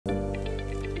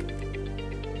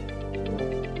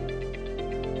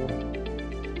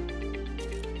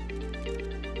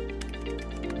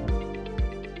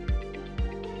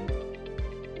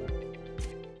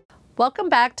Welcome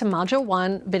back to Module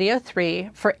 1, Video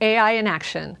 3 for AI in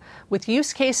Action, with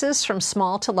use cases from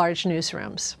small to large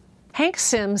newsrooms. Hank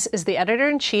Sims is the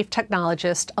editor-in-chief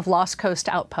technologist of Lost Coast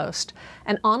Outpost,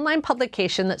 an online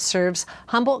publication that serves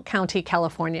Humboldt County,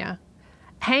 California.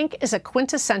 Hank is a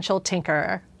quintessential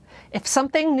tinkerer. If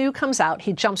something new comes out,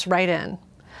 he jumps right in.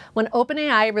 When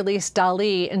OpenAI released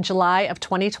DALL-E in July of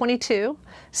 2022,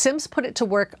 Sims put it to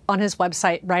work on his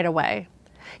website right away.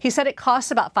 He said it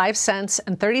costs about 5 cents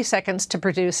and 30 seconds to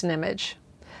produce an image.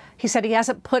 He said he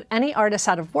hasn't put any artists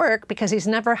out of work because he's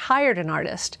never hired an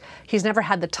artist. He's never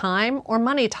had the time or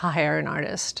money to hire an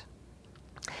artist.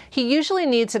 He usually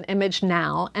needs an image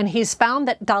now, and he's found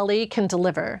that DALL-E can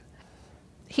deliver.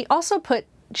 He also put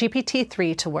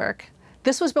GPT-3 to work.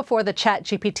 This was before the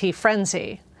ChatGPT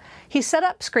frenzy. He set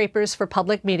up scrapers for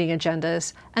public meeting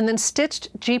agendas and then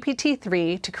stitched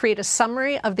GPT-3 to create a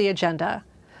summary of the agenda.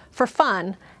 For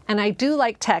fun, and I do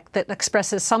like tech that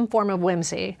expresses some form of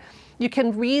whimsy, you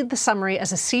can read the summary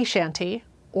as a sea shanty,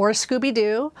 or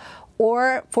Scooby-Doo,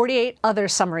 or 48 other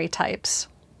summary types.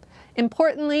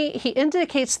 Importantly, he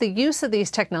indicates the use of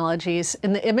these technologies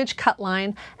in the image cut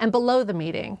line and below the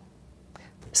meeting.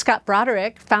 Scott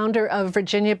Broderick, founder of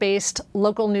Virginia-based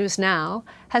Local News Now,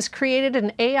 has created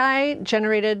an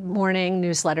AI-generated morning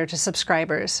newsletter to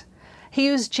subscribers. He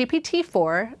used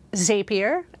GPT-4,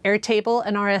 Zapier, Airtable,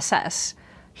 and RSS.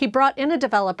 He brought in a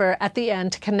developer at the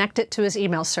end to connect it to his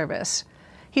email service.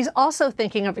 He's also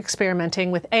thinking of experimenting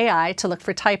with AI to look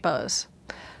for typos.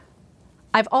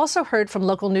 I've also heard from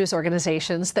local news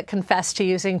organizations that confess to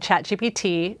using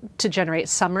ChatGPT to generate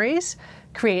summaries,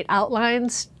 create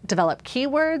outlines, develop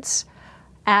keywords,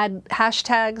 add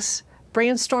hashtags,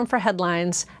 brainstorm for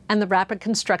headlines, and the rapid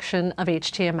construction of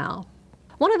HTML.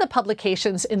 One of the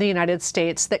publications in the United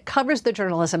States that covers the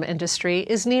journalism industry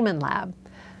is Nieman Lab.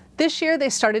 This year,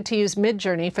 they started to use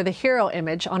Midjourney for the hero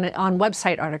image on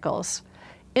website articles.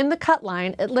 In the cut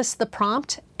line, it lists the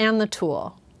prompt and the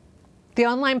tool. The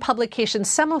online publication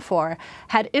Semaphore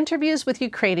had interviews with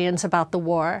Ukrainians about the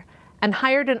war and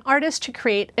hired an artist to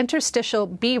create interstitial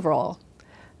B-roll.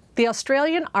 The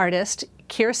Australian artist,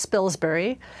 Keir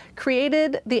Spilsbury,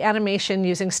 created the animation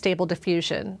using Stable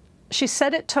Diffusion. She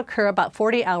said it took her about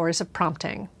 40 hours of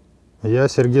prompting. Я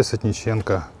Сергей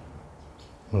Сотниченко,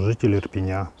 житель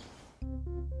Ирпеня.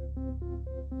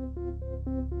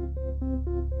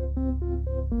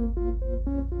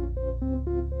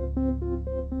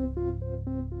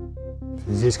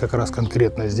 Здесь как раз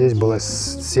конкретно, здесь была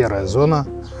серая зона,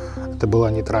 это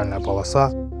была нейтральная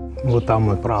полоса. Вот там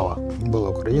вот право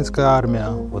была украинская армия,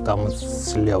 вот там вот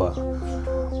слева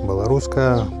была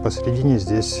русская, посередине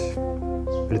здесь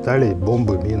летали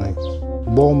бомбы, мины.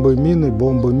 Бомбы, мины,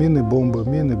 бомбы, мины, бомбы,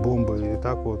 мины, бомбы, и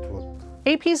так вот.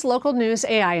 AP's Local News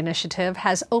AI initiative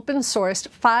has open-sourced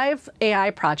 5 AI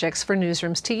projects for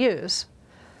newsrooms to use.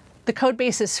 The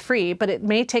codebase is free, but it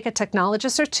may take a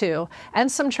technologist or two and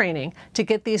some training to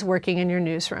get these working in your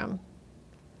newsroom.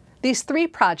 These 3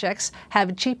 projects have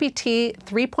GPT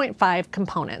 3.5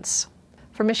 components.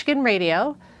 For Michigan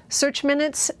Radio, Search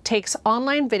Minutes takes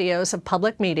online videos of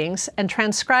public meetings and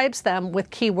transcribes them with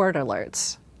keyword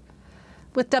alerts.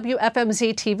 With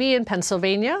WFMZ-TV in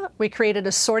Pennsylvania, we created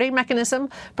a sorting mechanism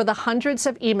for the hundreds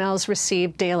of emails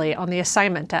received daily on the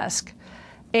assignment desk.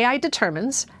 AI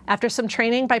determines, after some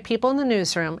training by people in the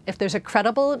newsroom, if there's a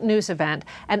credible news event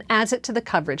and adds it to the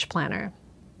coverage planner.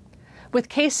 With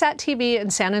KSAT TV in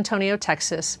San Antonio,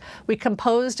 Texas, we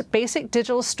composed basic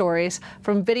digital stories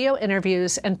from video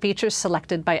interviews and features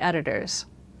selected by editors.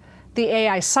 The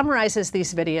AI summarizes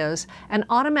these videos and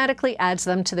automatically adds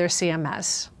them to their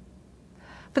CMS.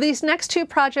 For these next 2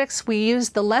 projects, we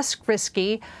used the less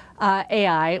risky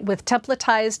AI with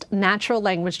templatized natural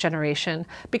language generation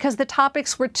because the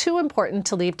topics were too important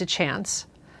to leave to chance.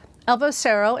 El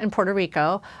Vocero in Puerto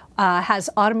Rico has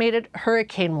automated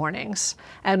hurricane warnings,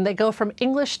 and they go from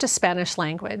English to Spanish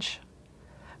language.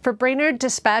 For Brainerd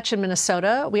Dispatch in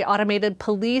Minnesota, we automated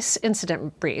police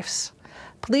incident briefs.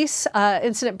 Police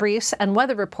incident briefs and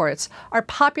weather reports are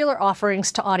popular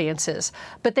offerings to audiences,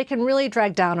 but they can really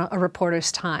drag down a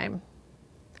reporter's time.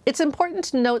 It's important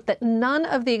to note that none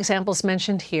of the examples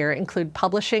mentioned here include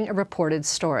publishing a reported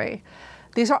story.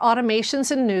 These are automations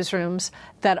in newsrooms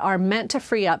that are meant to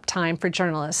free up time for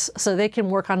journalists so they can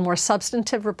work on more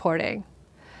substantive reporting.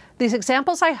 These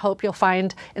examples I hope you'll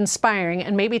find inspiring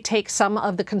and maybe take some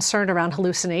of the concern around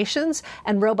hallucinations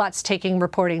and robots taking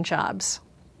reporting jobs.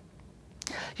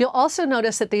 You'll also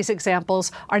notice that these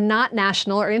examples are not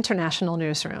national or international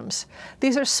newsrooms.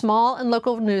 These are small and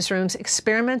local newsrooms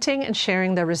experimenting and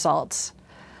sharing their results.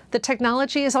 The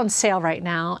technology is on sale right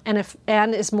now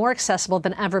and is more accessible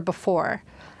than ever before.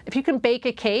 If you can bake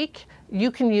a cake,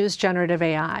 you can use generative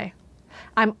AI.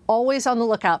 I'm always on the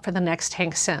lookout for the next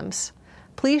Hank Sims.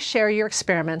 Please share your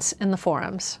experiments in the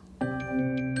forums.